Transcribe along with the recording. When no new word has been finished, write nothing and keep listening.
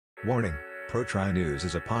Warning, Pro Tri News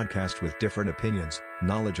is a podcast with different opinions,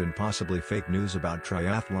 knowledge and possibly fake news about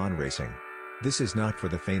triathlon racing. This is not for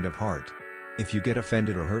the faint of heart. If you get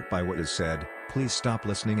offended or hurt by what is said, please stop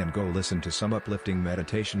listening and go listen to some uplifting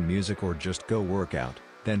meditation music or just go work out,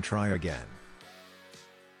 then try again.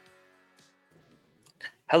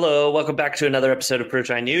 Hello, welcome back to another episode of Pro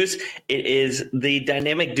Tri News. It is the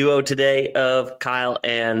dynamic duo today of Kyle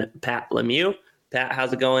and Pat Lemieux. Pat,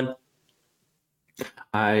 how's it going?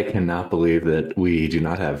 I cannot believe that we do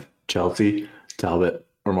not have Chelsea, Talbot,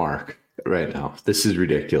 or Mark right now. This is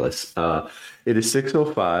ridiculous. It is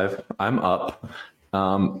 6:05. I'm up.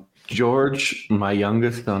 George, my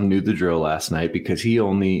youngest son, knew the drill last night because he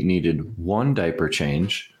only needed one diaper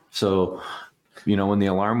change. So, when the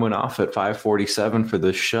alarm went off at 5:47 for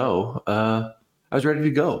this show, I was ready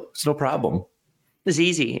to go. It's no problem. It's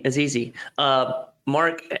easy.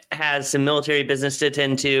 Mark has some military business to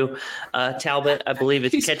attend to. Talbot, I believe,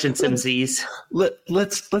 is catching some Z's.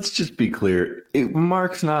 Let's just be clear.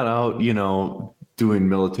 Mark's not out, doing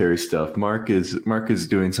military stuff. Mark is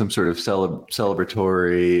doing some sort of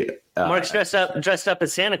celebratory. Mark's dressed up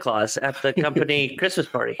as Santa Claus at the company Christmas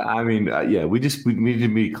party. I mean, we need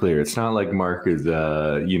to be clear. It's not like Mark is,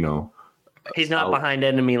 He's not behind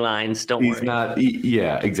enemy lines. Don't worry. He's not.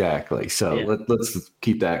 Yeah, exactly. So let's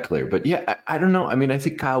keep that clear. But yeah, I don't know. I mean, I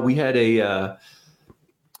think, Kyle, we had a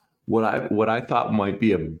what I thought might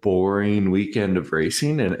be a boring weekend of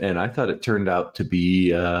racing, and I thought it turned out to be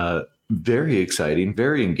very exciting,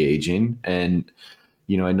 very engaging. And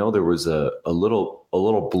I know there was a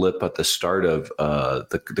little blip at the start of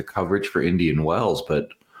the coverage for Indian Wells, but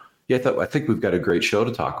yeah, I think we've got a great show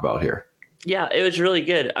to talk about here. Yeah, it was really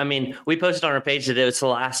good. I mean, we posted on our page that it was the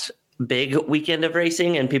last big weekend of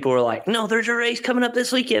racing, and people were like, no, there's a race coming up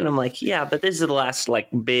this weekend. I'm like, yeah, but this is the last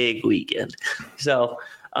big weekend. So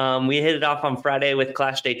we hit it off on Friday with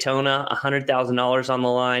Clash Daytona, $100,000 on the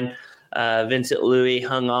line. Vincent Louis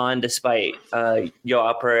hung on despite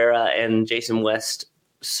Joao Pereira and Jason West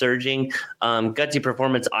surging. Gutsy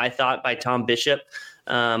performance, I thought, by Tom Bishop.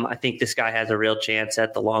 I think this guy has a real chance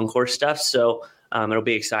at the long course stuff. So it'll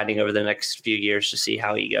be exciting over the next few years to see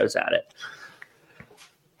how he goes at it.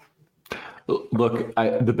 Look,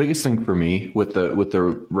 the biggest thing for me with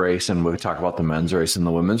the race, and we'll talk about the men's race and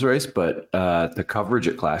the women's race, but the coverage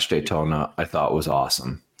at Clash Daytona I thought was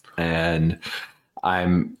awesome. And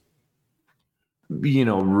I'm,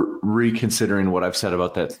 reconsidering what I've said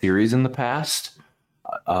about that series in the past.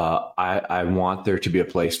 I want there to be a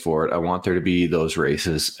place for it. I want there to be those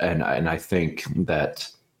races. And I think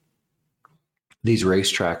that these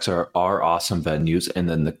racetracks are awesome venues. And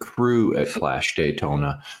then the crew at Clash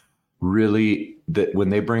Daytona really, that when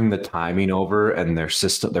they bring the timing over and their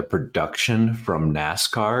system, their production from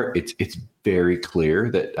NASCAR, it's very clear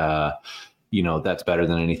that, that's better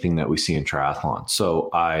than anything that we see in triathlon. So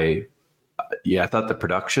I thought the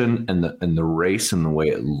production and the race and the way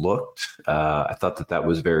it looked, I thought that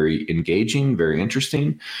was very engaging, very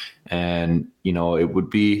interesting. And, it would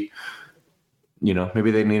be, maybe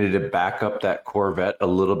they needed to back up that Corvette a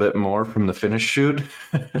little bit more from the finish chute.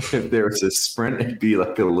 If there was a sprint, it'd be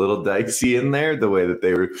like a little dicey in there, the way that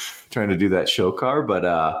they were trying to do that show car. But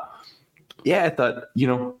I thought,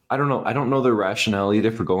 I don't know. I don't know the rationale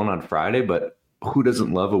either for going on Friday, but who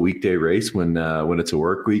doesn't love a weekday race when it's a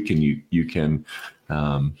work week and you can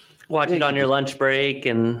watch it on your lunch break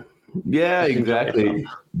and exactly,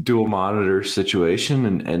 dual monitor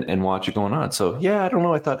situation and watch it going on. So I don't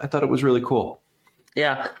know. I thought it was really cool.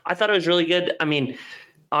 Yeah, I thought it was really good. I mean,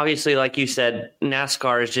 obviously, like you said,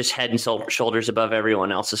 NASCAR is just head and shoulders above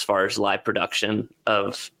everyone else as far as live production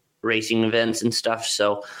of racing events and stuff.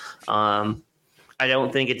 So I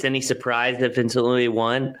don't think it's any surprise that Vincent Louis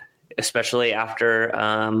won, especially after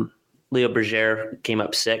Leo Berger came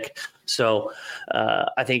up sick. So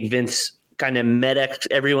I think Vince kind of met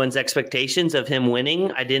everyone's expectations of him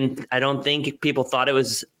winning. I don't think people thought it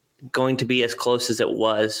was going to be as close as it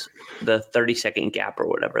was, the 30-second gap or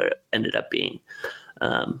whatever it ended up being.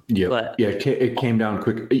 It came down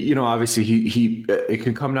quick. Obviously it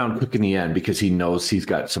can come down quick in the end because he knows he's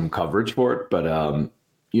got some coverage for it. But I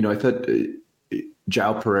thought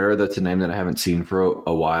Joao Pereira, that's a name that I haven't seen for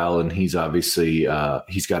a while, and he's obviously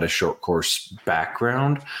he's got a short course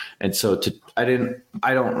background, and so I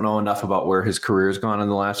don't know enough about where his career has gone in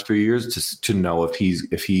the last few years to know if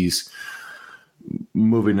he's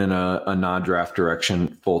moving in a non-draft direction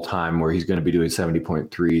full time where he's going to be doing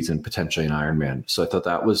 70.3s and potentially an Ironman. So I thought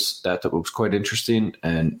that was quite interesting.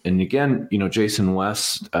 And again, Jason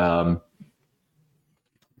West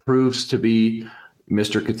proves to be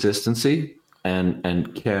Mr. Consistency.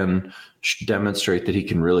 and can demonstrate that he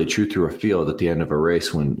can really chew through a field at the end of a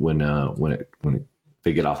race when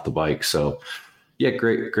they get off the bike. So yeah,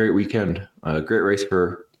 great weekend. Great race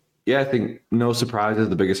for, I think no surprises.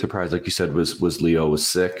 The biggest surprise, like you said, was Leo was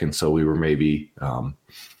sick. And so we were maybe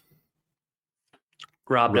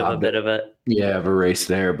robbed of a bit of it. Yeah, of a race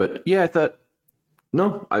there. But yeah, I thought,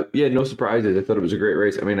 no surprises. I thought it was a great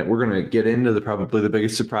race. I mean, we're going to get into probably the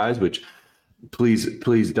biggest surprise, which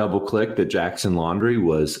please double click that Jackson Laundry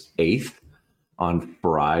was 8th on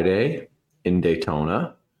Friday in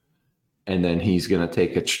Daytona. And then he's going to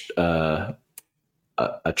take a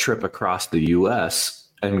trip across the U.S.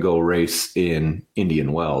 and go race in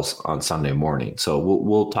Indian Wells on Sunday morning. So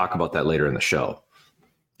we'll talk about that later in the show.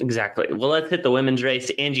 Exactly. Well, let's hit the women's race.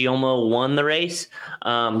 Angie Olmo won the race.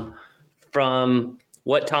 From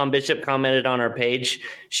what Tom Bishop commented on our page,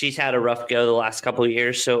 she's had a rough go the last couple of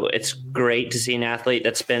years. So it's great to see an athlete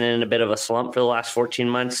that's been in a bit of a slump for the last 14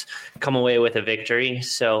 months come away with a victory.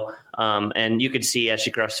 So, and you could see as she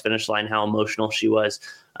crossed the finish line how emotional she was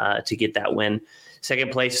to get that win.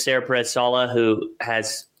 Second place, Sarah Perez-Sala, who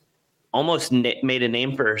has almost made a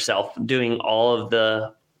name for herself doing all of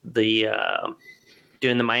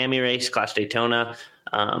doing the Miami race, Clash Daytona.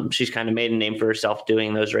 She's kind of made a name for herself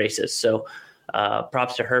doing those races. So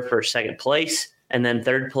props to her for second place. And then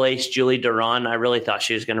third place, Julie Duran. I really thought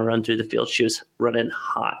she was going to run through the field. She was running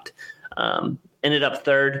hot. Ended up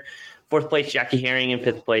third. Fourth place, Jackie Herring. And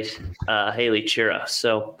fifth place, Haley Chira.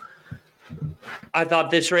 So I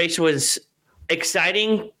thought this race was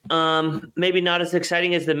exciting. Maybe not as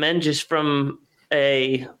exciting as the men, just from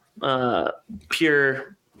a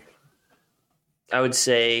pure, I would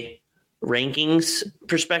say, rankings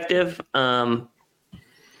perspective.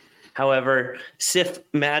 However, Sif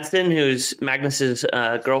Madsen, who's Magnus's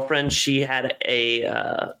girlfriend, she had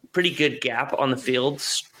a pretty good gap on the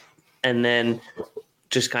fields and then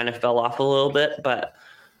just kind of fell off a little bit. But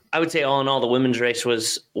I would say all in all, the women's race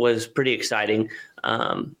was pretty exciting,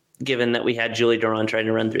 given that we had Julie Duran trying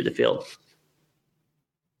to run through the field.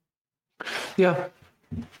 Yeah,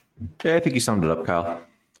 I think you summed it up, Kyle.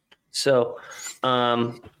 So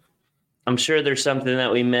I'm sure there's something that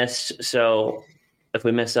we missed. So if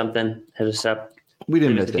we missed something, hit us up. We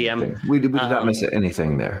didn't miss anything. We did not miss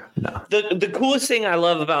anything there. No. The coolest thing I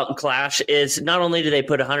love about Clash is not only do they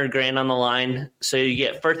put $100,000 on the line, so you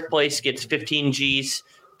get first place gets 15 G's,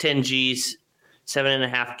 10 G's,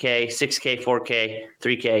 7.5K, 6K, 4K,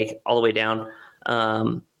 3K, all the way down.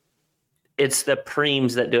 It's the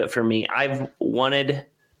preems that do it for me. I've wanted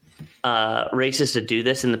races to do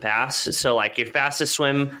this in the past. So like your fastest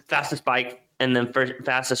swim, fastest bike, and then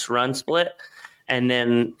fastest run split, and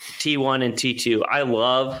then T1 and T2. I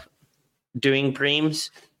love doing preems.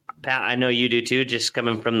 Pat, I know you do too, just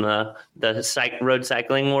coming from the road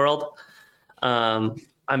cycling world.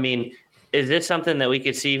 I mean, is this something that we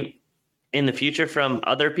could see in the future from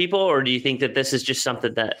other people, or do you think that this is just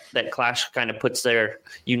something that Clash kind of puts their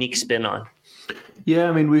unique spin on? Yeah,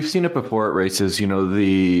 I mean, we've seen it before at races. You know,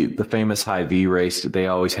 the famous High V race, they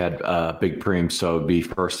always had big preems, so it would be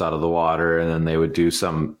first out of the water, and then they would do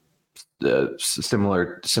some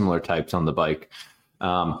similar types on the bike.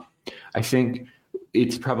 I think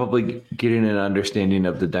it's probably getting an understanding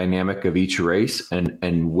of the dynamic of each race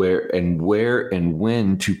and where and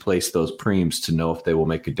when to place those preems to know if they will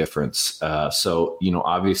make a difference. So, you know,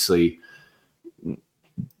 obviously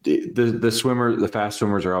the fast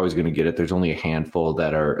swimmers are always going to get it. There's only a handful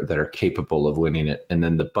that are capable of winning it. And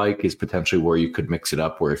then the bike is potentially where you could mix it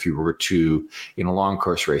up, where if you were to, in a long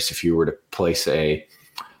course race, if you were to place a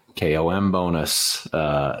KOM bonus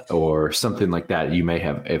or something like that, you may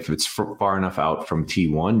have, if it's far enough out from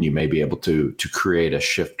T1, you may be able to create a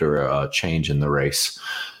shift or a change in the race.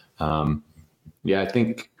 I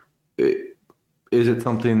think, is it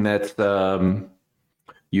something that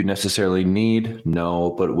you necessarily need?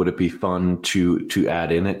 No, but would it be fun to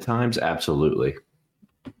add in at times? Absolutely.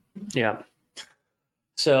 Yeah.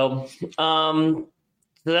 So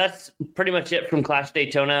that's pretty much it from Clash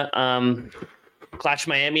Daytona. Clash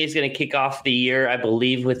Miami is going to kick off the year, I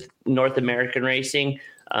believe, with North American racing.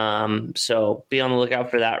 So be on the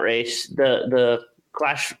lookout for that race. The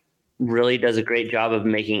Clash really does a great job of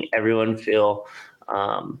making everyone feel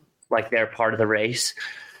like they're part of the race,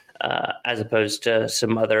 as opposed to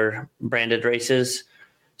some other branded races.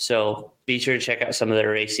 So be sure to check out some of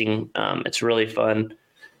their racing. It's really fun.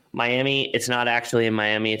 Miami, it's not actually in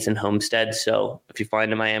Miami, it's in Homestead. So if you fly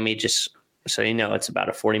into Miami, just so you know, it's about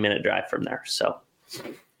a 40-minute drive from there. So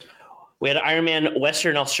we had Ironman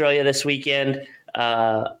Western Australia this weekend.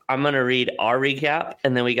 I'm going to read our recap,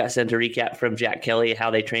 and then we got sent a recap from Jack Kelly, How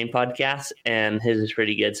They Train podcast, and his is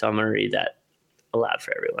pretty good. So I'm going to read that allowed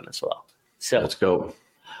for everyone as well. So let's go.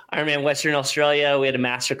 Ironman Western Australia, we had a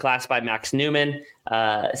master class by Max Newman.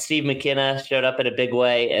 Steve McKenna showed up in a big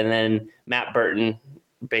way, and then Matt Burton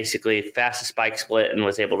basically fastest bike split and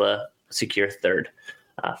was able to secure third.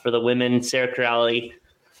 For the women, Sarah Crowley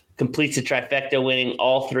completes the trifecta, winning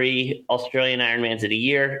all 3 Australian Ironmans of the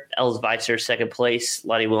year. Els Weiser, second place.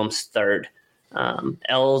 Lottie Williams, third.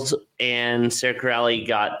 Els and Sarah Crowley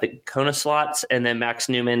got the Kona slots, and then Max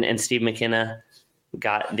Newman and Steve McKenna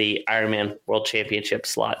got the Ironman World Championship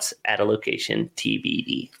slots at a location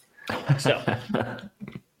TBD. So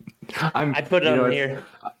I put it on here.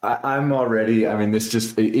 I'm already. I mean, this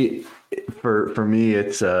just for me,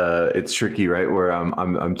 it's tricky, right? Where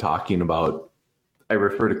I'm talking about. I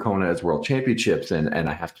refer to Kona as World Championships, and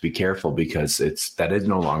I have to be careful because that is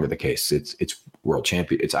no longer the case. It's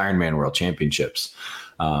Ironman World Championships,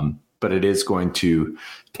 but it is going to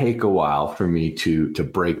take a while for me to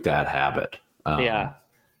break that habit.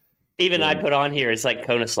 Even I put on here, it's like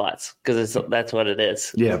Kona slots because that's what it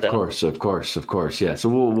is. Yeah, so. of course. Yeah. So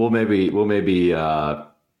we'll maybe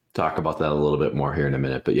talk about that a little bit more here in a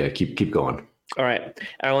minute, but yeah, keep going. All right.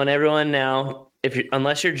 I want everyone now,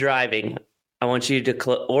 unless you're driving, I want you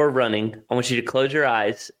to or running, I want you to close your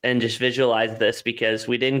eyes and just visualize this, because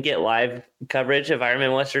we didn't get live coverage of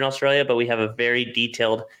Ironman Western Australia, but we have a very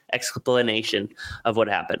detailed explanation of what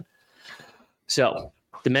happened. So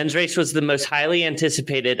the men's race was the most highly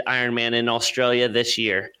anticipated Ironman in Australia this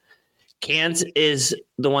year. Cairns is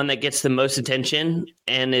the one that gets the most attention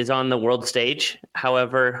and is on the world stage.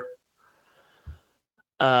 However,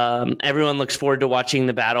 everyone looks forward to watching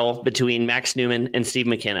the battle between Max Newman and Steve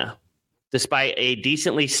McKenna. Despite a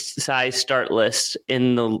decently sized start list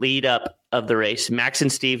in the lead up of the race, Max and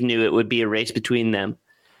Steve knew it would be a race between them.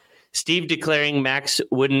 Steve declaring Max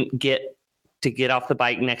wouldn't get off the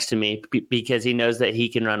bike next to me because he knows that he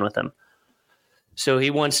can run with him. So he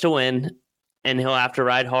wants to win, and he'll have to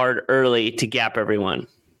ride hard early to gap everyone.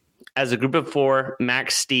 As a group of 4,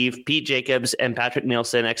 Max, Steve, Pete Jacobs, and Patrick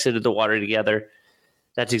Nielsen exited the water together.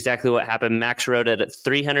 That's exactly what happened. Max rode at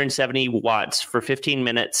 370 watts for 15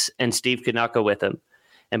 minutes, and Steve could not go with him.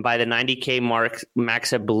 And by the 90K mark,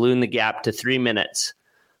 Max had ballooned the gap to 3 minutes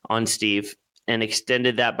on Steve and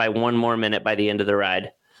extended that by 1 more minute by the end of the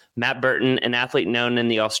ride. Matt Burton, an athlete known in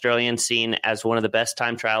the Australian scene as one of the best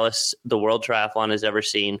time trialists the World Triathlon has ever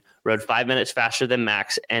seen, rode 5 minutes faster than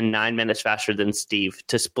Max and 9 minutes faster than Steve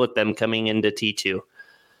to split them coming into T2.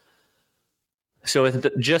 So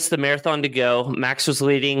with just the marathon to go, Max was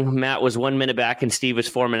leading, Matt was 1 minute back, and Steve was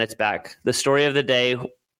 4 minutes back. The story of the day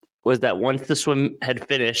was that once the swim had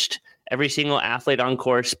finished, every single athlete on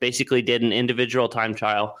course basically did an individual time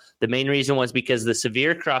trial. The main reason was because of the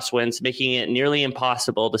severe crosswinds, making it nearly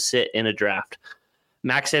impossible to sit in a draft.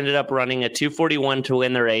 Max ended up running a 2:41 to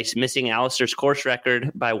win the race, missing Alistair's course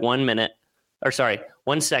record by 1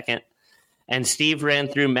 second. And Steve ran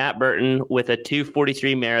through Matt Burton with a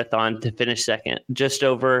 2:43 marathon to finish second, just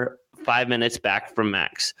over 5 minutes back from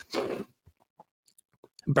Max.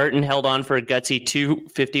 Burton held on for a gutsy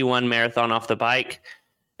 2:51 marathon off the bike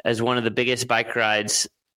as one of the biggest bike rides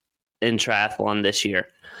in triathlon this year.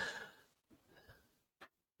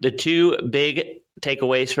 The 2 big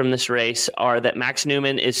takeaways from this race are that Max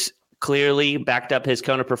Newman is clearly backed up his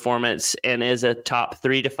Kona performance and is a top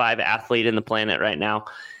 3 to 5 athlete in the planet right now.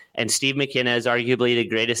 And Steve McKenna is arguably the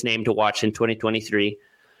greatest name to watch in 2023,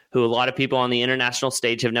 who a lot of people on the international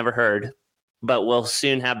stage have never heard, but will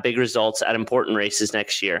soon have big results at important races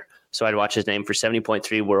next year. So I'd watch his name for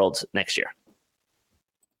 70.3 Worlds next year.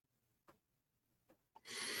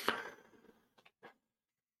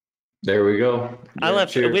 There we go. Yeah,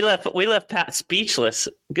 we left Pat speechless.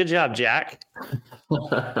 Good job, Jack.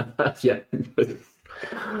 Yeah.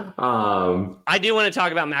 I do want to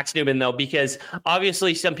talk about Max Newman though, because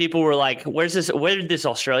obviously some people were like, where did this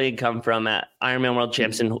Australian come from at Ironman World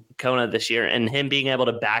Champs in Kona this year? And him being able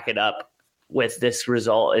to back it up with this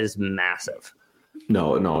result is massive.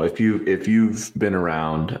 No. If you've been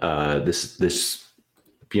around, this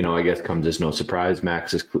I guess comes as no surprise.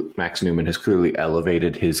 Max Newman has clearly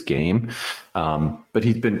elevated his game, but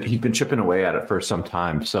he's been chipping away at it for some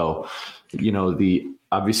time. So,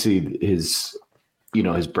 obviously his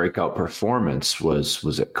breakout performance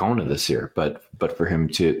was at Kona this year, but for him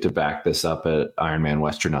to back this up at Ironman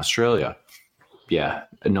Western Australia, yeah,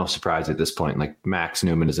 no surprise at this point. Like, Max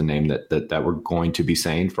Newman is a name that we're going to be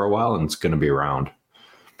saying for a while, and it's going to be around.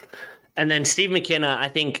 And then Steve McKenna, I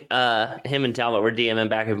think him and Talbot were DMing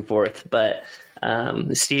back and forth, but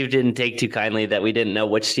Steve didn't take too kindly that we didn't know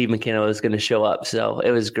which Steve McKenna was going to show up. So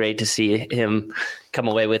it was great to see him come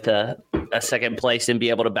away with a a second place and be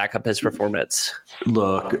able to back up his performance?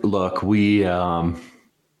 Look,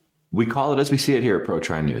 we call it as we see it here at Pro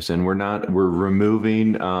Tri News, and we're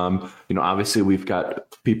removing, obviously we've got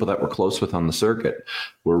people that we're close with on the circuit.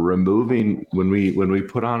 We're removing when we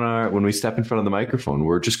step in front of the microphone,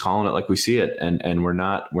 we're just calling it like we see it. And we're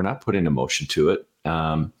not putting emotion to it.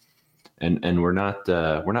 And we're not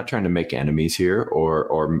trying to make enemies here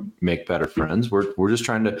or make better friends. We're just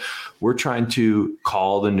trying to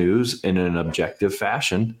call the news in an objective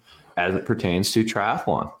fashion as it pertains to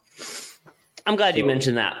triathlon. I'm glad you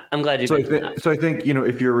mentioned that. So I think,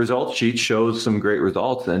 if your results sheet shows some great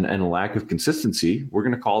results and a lack of consistency, we're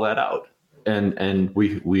going to call that out. And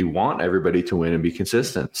we want everybody to win and be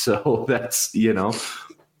consistent. So that's, you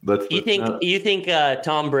think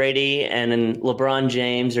Tom Brady and LeBron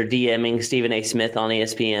James are DMing Stephen A. Smith on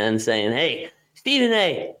ESPN saying, "Hey, Stephen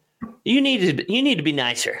A., you need to be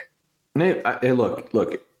nicer." Hey,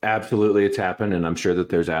 look, absolutely, it's happened, and I'm sure that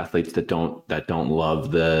there's athletes that don't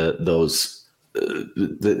love the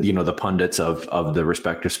pundits of the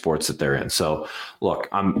respective sports that they're in. So look,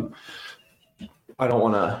 I don't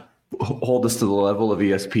want to hold us to the level of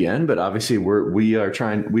ESPN, but obviously we are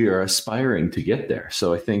aspiring to get there.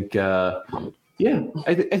 So I think, I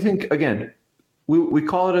think again, we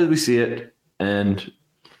call it as we see it. And,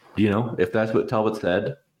 if that's what Talbot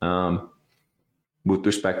said, with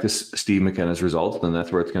respect to Steve McKenna's results, then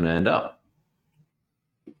that's where it's going to end up.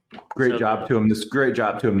 Great job to him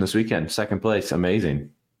this weekend. Second place. Amazing.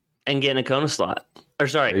 And getting a Kona slot. Or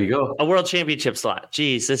sorry, there you go. A world championship slot.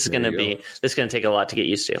 Jeez, this is going to take a lot to get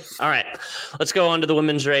used to. All right, let's go on to the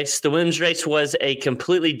women's race. The women's race was a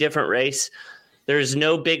completely different race. There's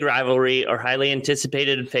no big rivalry or highly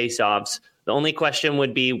anticipated face-offs. The only question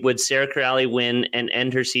would be, would Sarah Corrali win and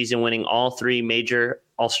end her season winning all three major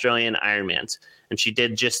Australian Ironmans? And she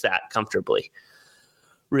did just that comfortably.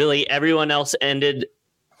 Really, everyone else ended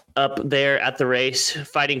up there at the race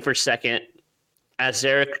fighting for second, as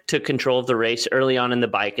Sarah took control of the race early on in the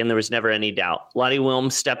bike, and there was never any doubt. Lottie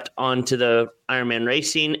Wilms stepped onto the Ironman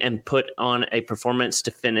racing and put on a performance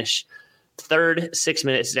to finish third, 6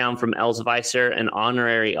 minutes down from Els Weiser, an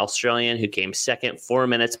honorary Australian who came second, 4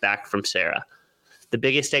 minutes back from Sarah. The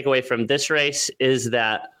biggest takeaway from this race is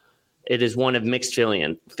that it is one of mixed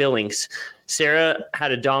feelings. Sarah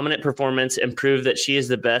had a dominant performance and proved that she is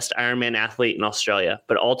the best Ironman athlete in Australia,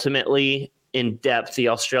 but ultimately, in depth, the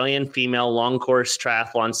Australian female long course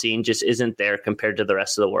triathlon scene just isn't there compared to the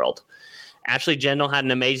rest of the world. Ashley Gendel had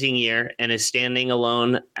an amazing year and is standing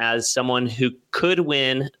alone as someone who could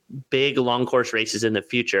win big long course races in the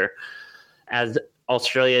future, as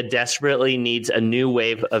Australia desperately needs a new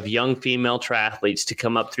wave of young female triathletes to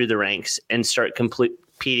come up through the ranks and start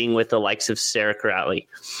competing with the likes of Sarah Corrali,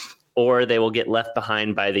 or they will get left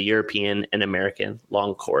behind by the European and American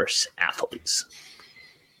long course athletes.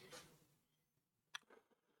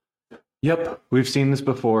 Yep, we've seen this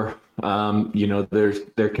before.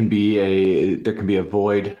 There can be a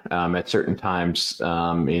void at certain times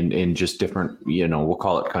in just different, we'll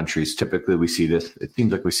call it countries. Typically, we see this. It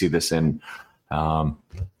seems like we see this in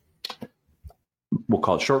we'll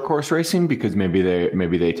call it short course racing, because maybe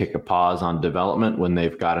they take a pause on development when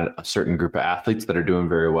they've got a certain group of athletes that are doing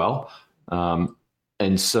very well,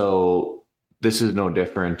 and so this is no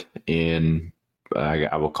different in.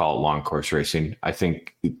 I will call it long course racing. I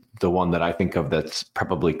think the one that I think of that's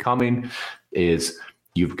probably coming is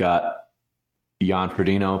you've got Jan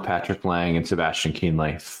Frodeno, Patrick Lang, and Sebastian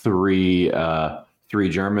Kienle, three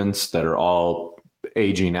Germans that are all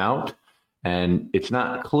aging out. And it's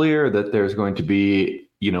not clear that there's going to be,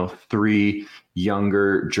 three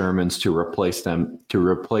younger Germans to replace them, to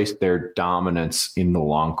replace their dominance in the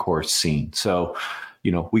long course scene. So,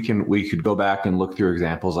 we could go back and look through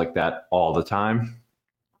examples like that all the time.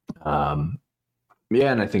 And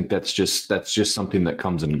I think that's just something that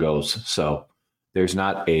comes and goes. So there's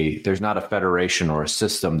not a federation or a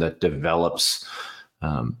system that develops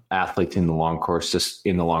athletes in the long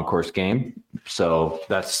course game. So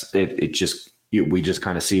that's it. We just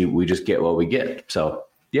kind of see, we just get what we get. So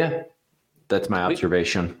yeah, that's my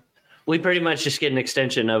observation. We pretty much just get an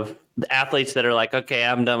extension of the athletes that are like, okay,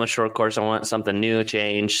 I'm done with short course. I want something new,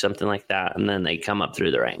 change, something like that. And then they come up through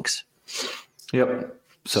the ranks. Yep.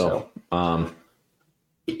 So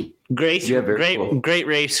great cool. Great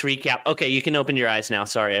race recap. Okay, you can open your eyes now.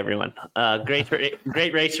 Sorry, everyone. Great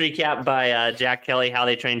race recap by Jack Kelly, How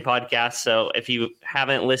They Train podcast. So if you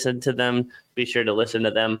haven't listened to them, be sure to listen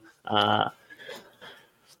to them.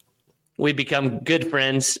 We become good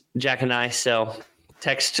friends, Jack and I. So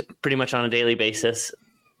text pretty much on a daily basis.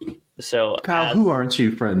 So Kyle, who aren't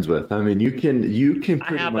you friends with? I mean, you can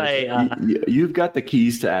pretty much. You've got the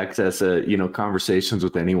keys to access, conversations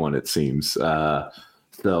with anyone. It seems.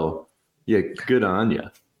 So, yeah, good on you.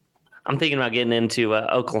 I'm thinking about getting into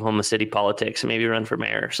Oklahoma City politics and maybe run for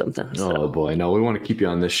mayor or something. So. Oh boy, no, we want to keep you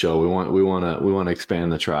on this show. We want to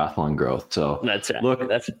expand the triathlon growth. So that's right.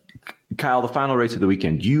 Look, Kyle, the final race of the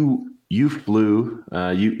weekend. You flew.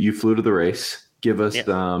 You flew to the race. Give us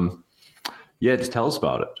just tell us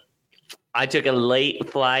about it. I took a late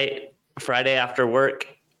flight Friday after work.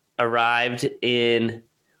 Arrived in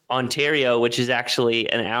Ontario, which is actually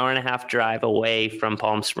an hour and a half drive away from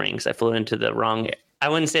Palm Springs. I flew into I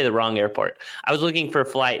wouldn't say the wrong airport. I was looking for a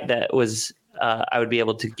flight that was I would be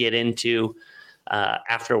able to get into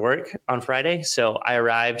after work on Friday. So I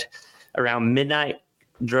arrived around midnight,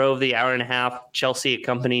 drove the hour and a half. Chelsea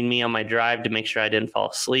accompanied me on my drive to make sure I didn't fall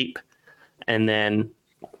asleep. And then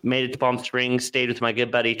made it to Palm Springs, stayed with my good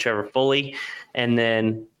buddy, Trevor Foley. And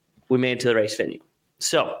then we made it to the race venue.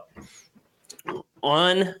 So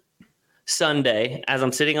on Sunday, as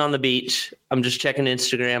I'm sitting on the beach, I'm just checking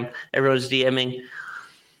Instagram. Everyone's DMing.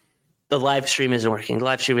 The live stream isn't working. The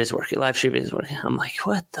live stream isn't working. Live stream isn't working. I'm like,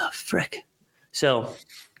 what the frick? So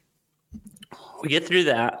we get through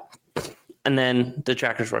that, and then the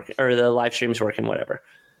tracker's working, or the live stream's working, whatever.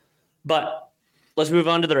 But let's move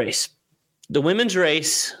on to the race. The women's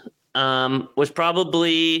race was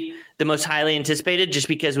probably the most highly anticipated just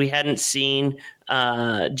because we hadn't seen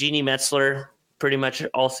Jeannie Metzler pretty much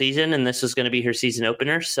all season, and this was going to be her season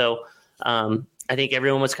opener. So I think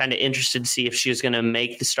everyone was kind of interested to see if she was going to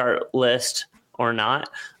make the start list or not.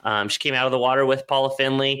 She came out of the water with Paula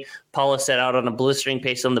Finley. Paula set out on a blistering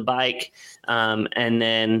pace on the bike and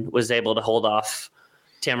then was able to hold off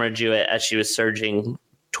Tamara Jewett as she was surging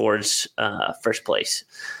towards first place.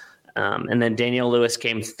 And then Danielle Lewis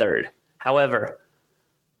came third. However,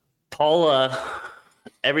 Paula,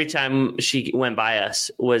 every time she went by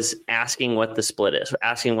us, was asking what the split is,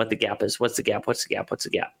 asking what the gap is. What's the gap? What's the gap? What's the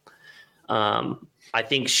gap? I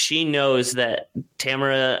think she knows that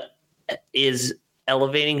Tamara is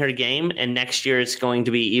elevating her game, and next year it's going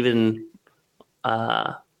to be even,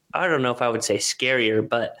 I don't know if I would say scarier,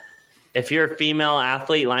 but if you're a female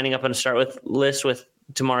athlete lining up on a list with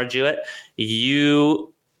Tamara Jewett,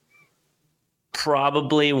 you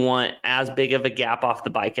probably want as big of a gap off the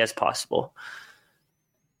bike as possible.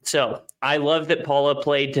 So I love that Paula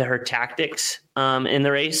played to her tactics in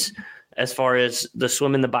the race. As far as the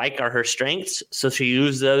swim and the bike are her strengths. So she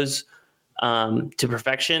used those to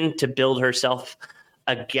perfection to build herself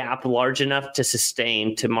a gap large enough to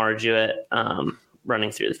sustain Tamara Jewett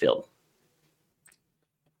running through the field.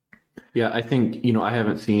 Yeah, I think, I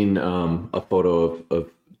haven't seen a photo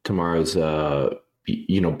of Tamara's,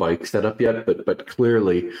 bike setup yet, but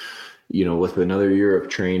clearly, with another year of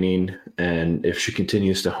training, and if she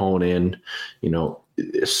continues to hone in,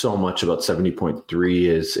 so much about 70.3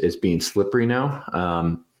 is being slippery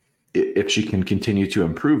now. If she can continue to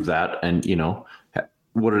improve that, and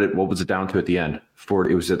what was it down to at the end?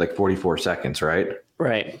 It was at like 44 seconds, right?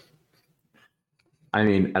 Right. I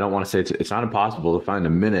mean, I don't want to say it's not impossible to find a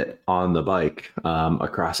minute on the bike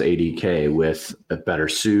across 80K with a better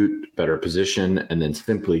suit, better position, and then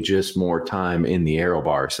simply just more time in the aero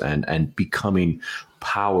bars and becoming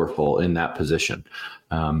powerful in that position.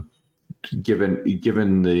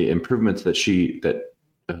 Given the improvements that she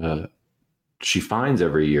finds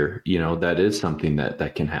every year, that is something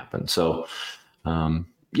that can happen. So,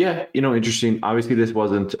 interesting. Obviously, this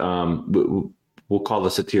wasn't. We'll call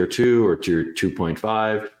this a tier 2 or tier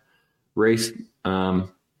 2.5 race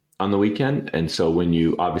on the weekend. And so when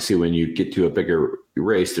you get to a bigger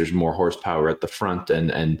race, there's more horsepower at the front.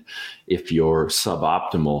 And if you're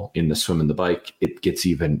suboptimal in the swim and the bike, it gets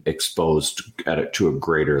even exposed to a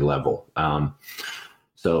greater level.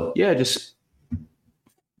 Just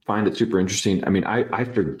find it super interesting. I mean, I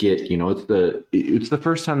forget, it's the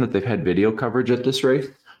first time that they've had video coverage at this race.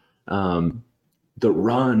 The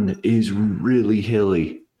run is really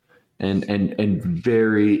hilly and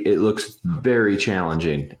it looks very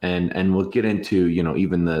challenging. And we'll get into,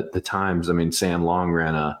 even the times. I mean, Sam Long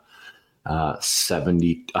ran a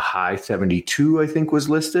high 72, I think was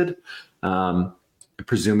listed.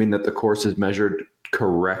 Presuming that the course is measured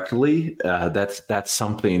correctly. That's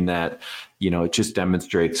something that, it just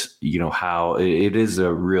demonstrates, how it is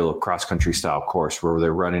a real cross country style course where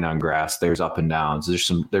they're running on grass. There's up and downs. There's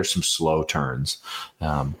some slow turns.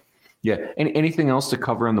 Anything else to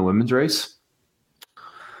cover on the women's race?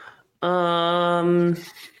 Not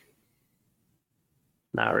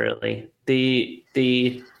really.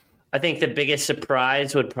 I think the biggest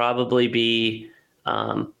surprise would probably be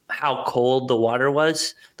how cold the water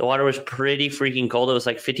was. The water was pretty freaking cold. It was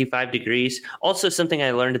like 55 degrees. Also, something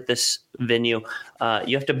I learned at this venue,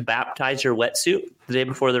 you have to baptize your wetsuit the day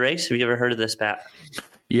before the race. Have you ever heard of this, Pat?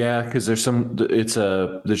 Yeah, because there's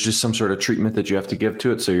just some sort of treatment that you have to give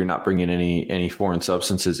to it, so you're not bringing any foreign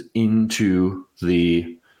substances into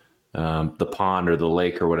the pond or the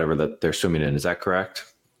lake or whatever that they're swimming in. Is that correct?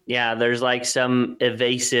 Yeah, there's like some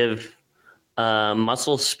evasive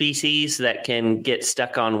mussel species that can get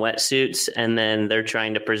stuck on wetsuits, and then they're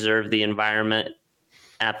trying to preserve the environment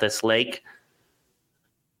at this lake.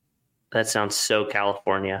 That sounds so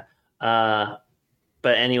California.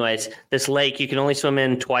 But anyways, this lake you can only swim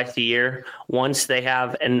in twice a year. Once they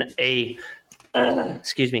have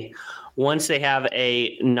once they have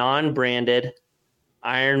a non-branded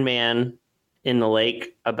Ironman in the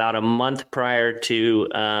lake about a month prior to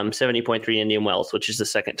 70.3 Indian Wells, which is the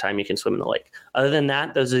second time you can swim in the lake. Other than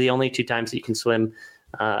that, those are the only 2 times that you can swim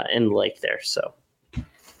in the lake there. So,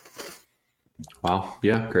 wow,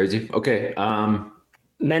 yeah, crazy. Okay,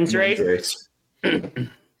 men's race.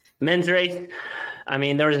 Men's race. I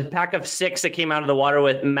mean, there was a pack of 6 that came out of the water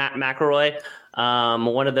with Matt McElroy.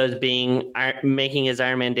 One of those being making his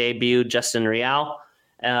Ironman debut, Justin Rial.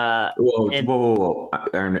 Whoa.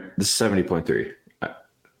 This is 70.3.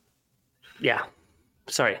 Yeah.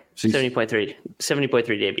 Sorry.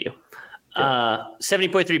 70.3 debut.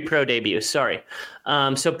 70.3 pro debut. Sorry.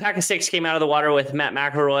 So pack of 6 came out of the water with Matt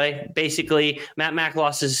McElroy. Basically, Matt Mac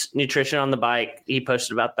lost his nutrition on the bike. He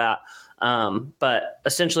posted about that. But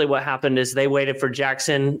essentially what happened is they waited for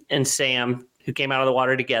Jackson and Sam, who came out of the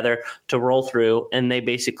water together, to roll through, and they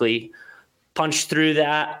basically punched through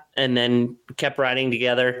that and then kept riding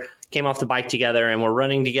together, came off the bike together, and were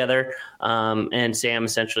running together. And Sam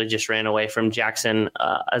essentially just ran away from Jackson,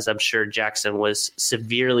 as I'm sure Jackson was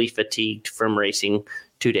severely fatigued from racing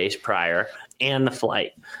 2 days prior and the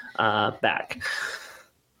flight back.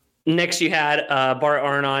 Next, you had Bart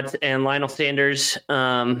Arnott and Lionel Sanders.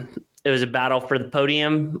 It was a battle for the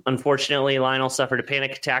podium. Unfortunately, Lionel suffered a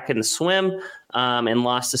panic attack in the swim and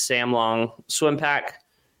lost to Sam Long swim pack.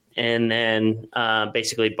 And then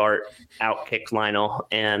basically Bart outkicked Lionel,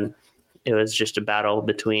 and it was just a battle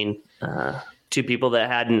between 2 people that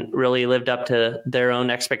hadn't really lived up to their own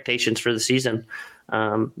expectations for the season,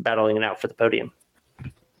 battling it out for the podium.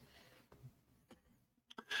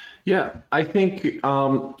 Yeah, I think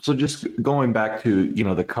so. Just going back to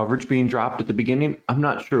the coverage being dropped at the beginning, I'm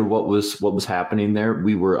not sure what was happening there.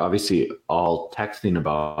 We were obviously all texting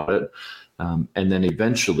about it, and then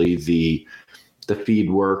eventually the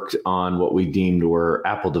feed worked on what we deemed were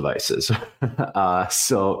Apple devices.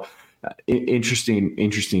 So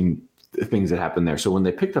interesting things that happened there. So when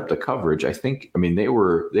they picked up the coverage, they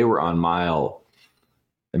were on mile.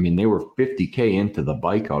 They were 50K into the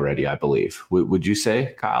bike already, I believe. Would you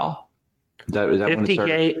say, Kyle? Is that 50K? When it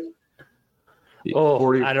started? Oh,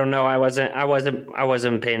 40? I don't know. I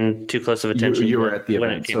wasn't paying too close of attention. You were at the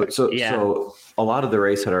event. So a lot of the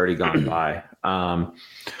race had already gone by. I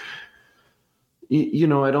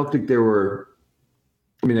don't think there were.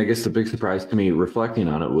 I guess the big surprise to me, reflecting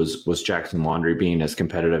on it, was Jackson Laundry being as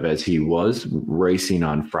competitive as he was, racing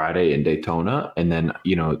on Friday in Daytona, and then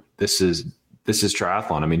this is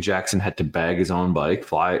triathlon. Jackson had to bag his own bike,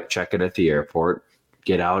 fly, check it at the airport,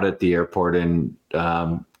 get out at the airport in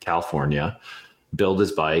California, build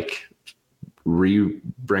his bike,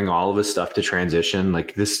 bring all of his stuff to transition.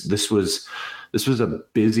 Like this was a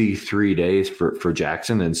busy 3 days for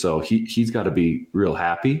Jackson, and so he's got to be real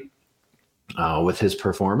happy with his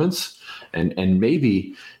performance, and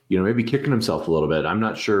maybe kicking himself a little bit. I'm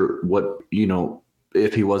not sure what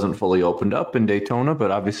if he wasn't fully opened up in Daytona,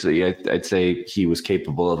 but obviously I'd say he was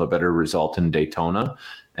capable of a better result in Daytona.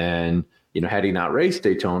 And, had he not raced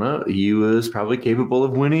Daytona, he was probably capable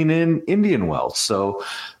of winning in Indian Wells. So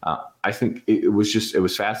I think it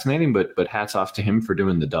was fascinating, but hats off to him for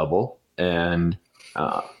doing the double. And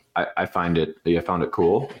I found it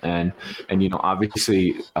cool. And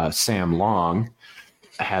obviously Sam Long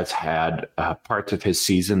has had parts of his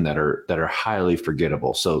season that are highly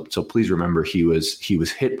forgettable. So please remember he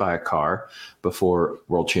was hit by a car before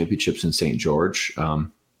World Championships in St. George,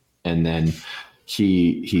 and then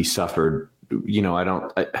he suffered.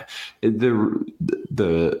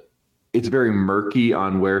 It's very murky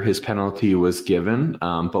on where his penalty was given,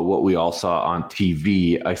 but what we all saw on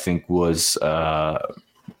TV, I think, was not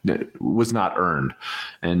earned.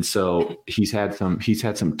 And so he's had some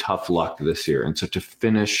tough luck this year. And so to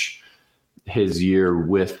finish his year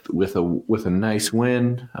with a nice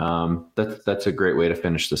win, that's a great way to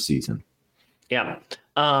finish the season. Yeah.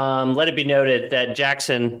 Let it be noted that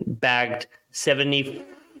Jackson bagged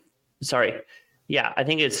Yeah, I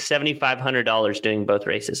think it's $7,500 doing both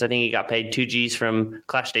races. I think he got paid 2 Gs from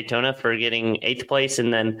Clash Daytona for getting 8th place,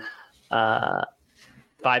 and then $5,000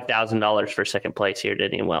 for 2nd place here at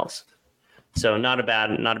Indian Wells. So not a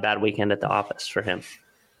bad weekend at the office for him.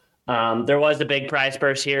 There was a big prize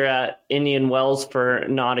purse here at Indian Wells for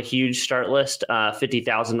not a huge start list.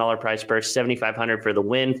 $50,000 prize purse, $7,500 for the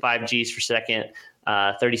win, 5 Gs for 2nd,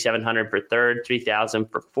 $3,700 for 3rd,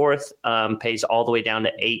 $3,000 for 4th. Pays all the way down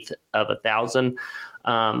to 8th of 1,000.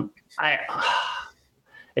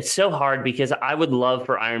 It's so hard because I would love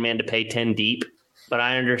for Ironman to pay 10 deep, but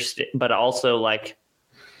I understand. But also, like,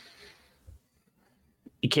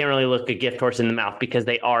 you can't really look a gift horse in the mouth because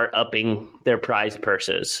they are upping their prize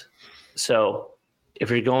purses. So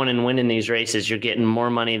if you're going and winning these races, you're getting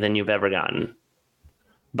more money than you've ever gotten.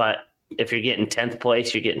 But if you're getting 10th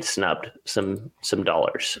place, you're getting snubbed some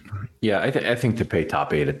dollars. Yeah, I think to pay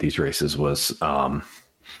top 8 at these races was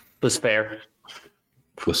fair.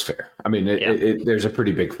 Was fair. I mean, there's a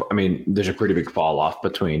pretty big fall off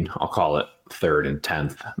between, I'll call it 3rd and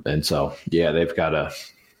 10th, and so yeah, they've got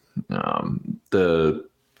the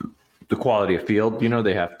quality of field. You know,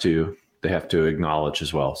 they have to acknowledge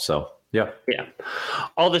as well. So yeah.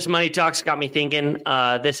 All this money talks got me thinking.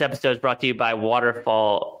 This episode is brought to you by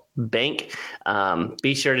Waterfall Bank.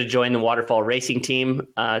 Be sure to join the Waterfall Racing team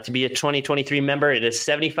to be a 2023 member. It is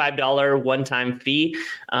 $75 one-time fee.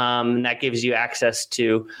 That gives you access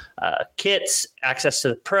to kits, access to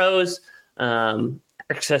the pros,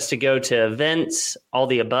 access to go to events, all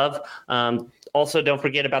the above. Also, don't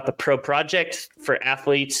forget about the Pro Project for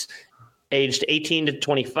athletes aged 18 to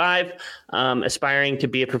 25, aspiring to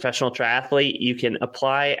be a professional triathlete. You can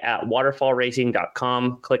apply at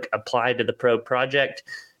waterfallracing.com, click apply to the Pro Project,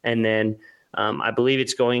 and then I believe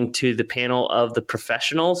it's going to the panel of the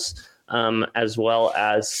professionals, as well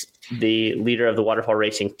as the leader of the Waterfall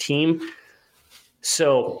Racing team.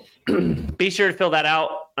 So be sure to fill that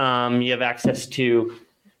out. You have access to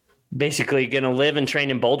basically going to live and train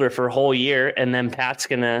in Boulder for a whole year. And then Pat's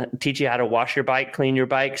going to teach you how to wash your bike, clean your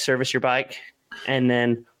bike, service your bike. And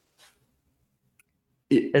then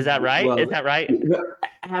is that right? Well, is that right?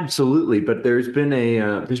 Absolutely. But there's been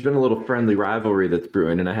a little friendly rivalry that's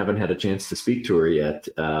brewing, and I haven't had a chance to speak to her yet.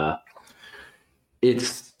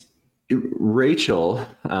 It's Rachel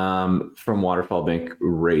from Waterfall Bank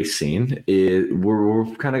Racing. We're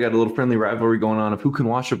kind of got a little friendly rivalry going on of who can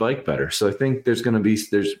wash a bike better. So I think we're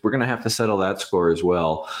going to have to settle that score as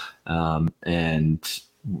well. And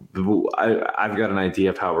I've got an idea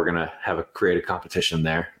of how we're going to create a competition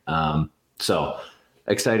there. So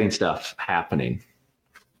exciting stuff happening.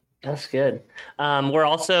 That's good. We're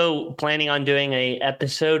also planning on doing a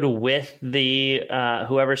episode with the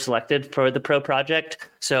whoever selected for the Pro Project.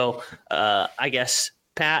 So I guess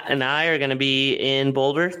Pat and I are going to be in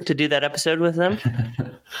Boulder to do that episode with them.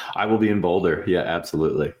 I will be in Boulder. Yeah,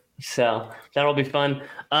 absolutely. So that'll be fun.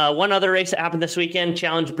 One other race that happened this weekend,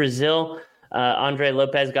 Challenge Brazil. Andre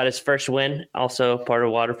Lopez got his first win, also part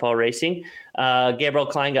of Waterfall Racing. Gabriel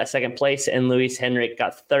Klein got 2nd place, and Luis Henrik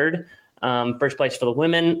got 3rd. First place for the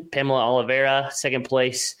women, Pamela Oliveira. 2nd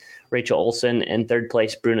place, Rachel Olson. And 3rd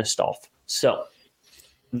place, Bruna Stolf. So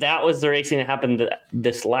that was the racing that happened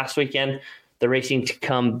this last weekend. The racing to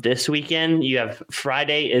come this weekend, you have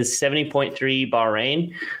Friday is 70.3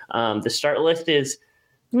 Bahrain. The start list is,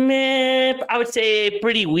 I would say,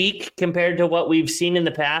 pretty weak compared to what we've seen in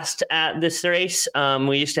the past at this race.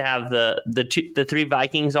 We used to have the 3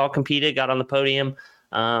 Vikings all competed, got on the podium.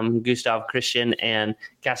 Gustav Christian and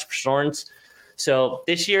Casper Sorens. So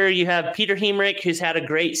this year you have Peter Hemrick, who's had a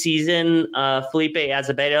great season, Felipe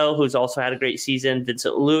Azevedo, who's also had a great season,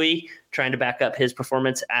 Vincent Louis, trying to back up his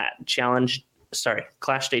performance at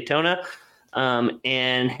Clash Daytona,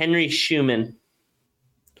 and Henry Schumann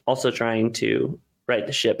also trying to right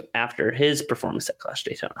the ship after his performance at Clash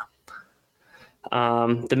Daytona.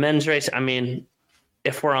 The men's race, I mean,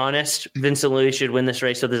 if we're honest, Vincent Louis should win this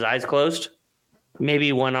race with his eyes closed.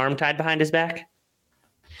 Maybe one arm tied behind his back.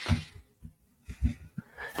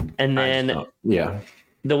 And then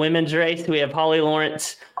the women's race, we have Holly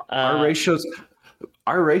Lawrence. Our race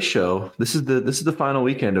show. This is the final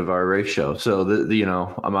weekend of our race show. So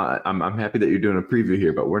I'm happy that you're doing a preview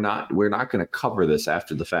here, but we're not going to cover this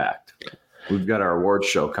after the fact. We've got our awards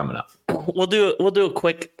show coming up. We'll do a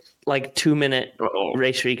quick 2-minute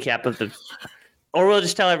race recap of the, or we'll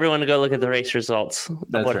just tell everyone to go look at the race results.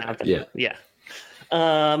 That's what right. happened. Yeah.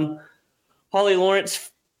 Holly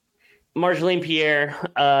Lawrence, Marjolaine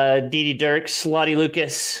Pierre, Dee Dirks, Lottie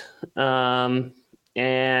Lucas, and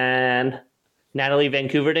Natalie Van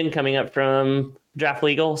Couverden coming up from Draft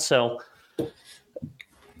Legal. So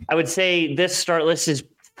I would say this start list is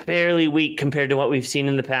fairly weak compared to what we've seen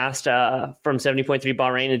in the past from 70.3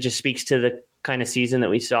 Bahrain. It just speaks to the kind of season that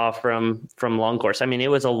we saw from long course. I mean, it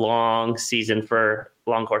was a long season for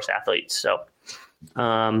long course athletes. So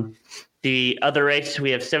the other race,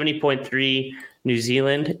 we have 70.3 New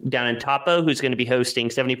Zealand down in Taupo, who's going to be hosting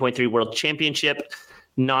 70.3 World Championship,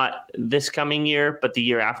 not this coming year, but the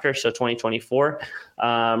year after, so 2024.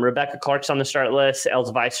 Rebecca Clark's on the start list.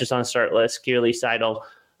 Els Weisser's on the start list. Kierley Seidel,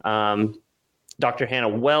 Dr. Hannah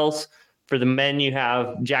Wells. For the men, you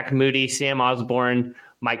have Jack Moody, Sam Osborne,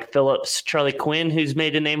 Mike Phillips, Charlie Quinn, who's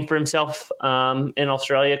made a name for himself in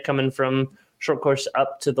Australia, coming from short course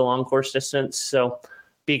up to the long course distance. So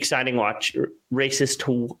be exciting races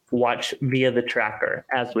to watch via the tracker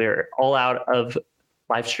as we're all out of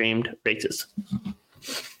live streamed races.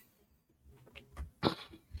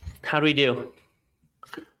 How do we do?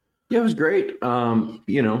 Yeah, it was great.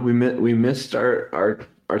 We missed our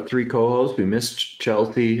three co-hosts. We missed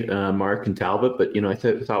Chelsea, Mark, and Talbot, but I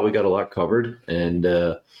thought we got a lot covered. And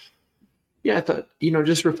I thought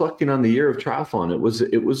just reflecting on the year of triathlon, it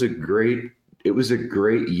was a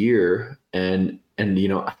great year, and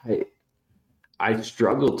I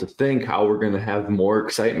struggled to think how we're going to have more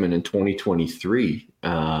excitement in 2023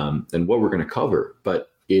 than what we're going to cover. But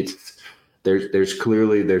there's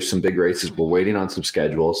clearly some big races. We're waiting on some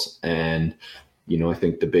schedules, and I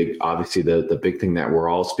think the big thing that we're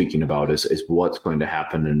all speaking about is what's going to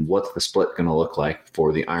happen and what's the split going to look like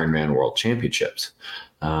for the Ironman World Championships.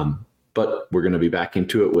 But we're going to be back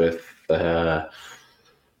into it with Olympic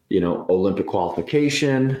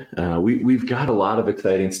qualification. We've got a lot of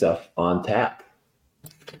exciting stuff on tap.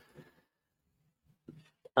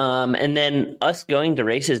 And then us going to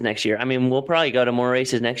races next year. I mean, we'll probably go to more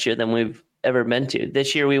races next year than we've ever been to.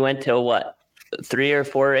 This year we went to 3 or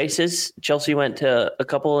 4 races. Chelsea went to a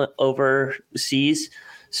couple overseas.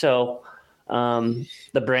 So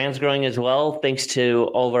the brand's growing as well, thanks to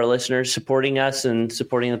all of our listeners supporting us and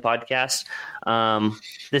supporting the podcast.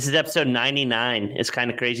 This is episode 99. It's kind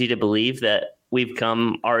of crazy to believe that we've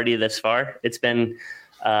come already this far. It's been,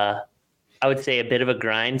 I would say, a bit of a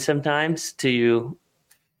grind sometimes to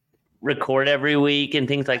record every week and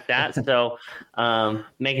things like that. So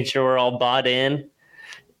making sure we're all bought in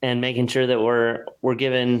and making sure that we're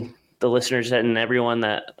giving the listeners and everyone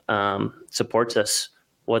that supports us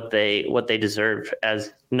what they deserve,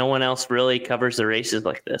 as no one else really covers the races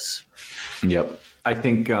like this. Yep. I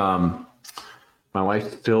think my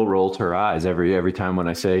wife still rolls her eyes every time when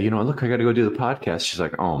I say, look, I got to go do the podcast. She's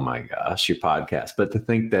like, oh my gosh, your podcast. But to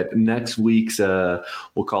think that next week's,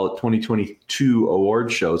 we'll call it 2022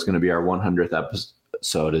 award show is going to be our 100th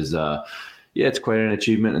episode is, it's quite an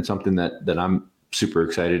achievement and something that I'm super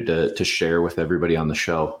excited to share with everybody on the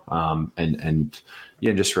show.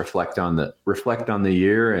 Just reflect on the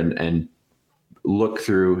year and look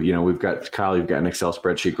through, we've got Kyle, you've got an Excel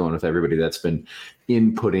spreadsheet going with everybody that's been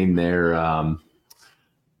inputting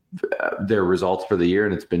their results for the year.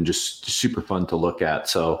 And it's been just super fun to look at.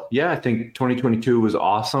 So I think 2022 was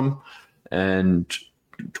awesome. And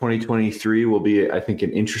 2023 will be, I think,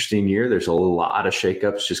 an interesting year. There's a lot of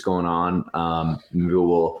shakeups just going on. Maybe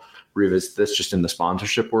we'll revisit this just in the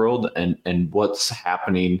sponsorship world and what's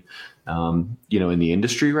happening, in the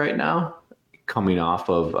industry right now, coming off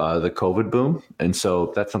of the COVID boom. And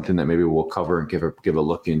so that's something that maybe we'll cover and give a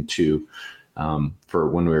look into for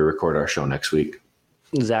when we record our show next week.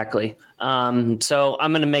 Exactly. So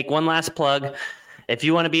I'm going to make one last plug. If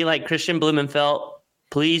you want to be like Christian Blumenfeld,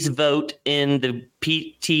 please vote in the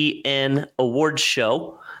PTN Awards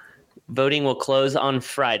show. Voting will close on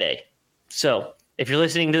Friday. So if you're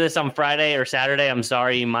listening to this on Friday or Saturday, I'm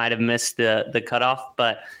sorry you might have missed the cutoff.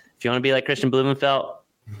 But if you want to be like Christian Blumenfeld,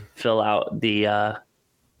 fill out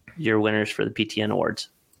your winners for the PTN Awards.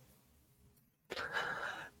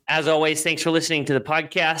 As always, thanks for listening to the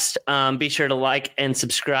podcast. Be sure to like and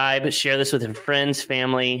subscribe. Share this with your friends,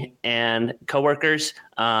 family, and coworkers.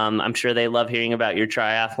 I'm sure they love hearing about your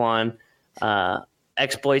triathlon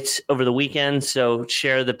exploits over the weekend. So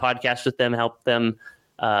share the podcast with them. Help them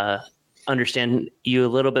understand you a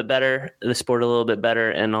little bit better, the sport a little bit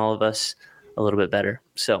better, and all of us a little bit better.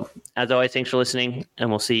 So as always, thanks for listening, and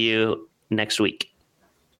we'll see you next week.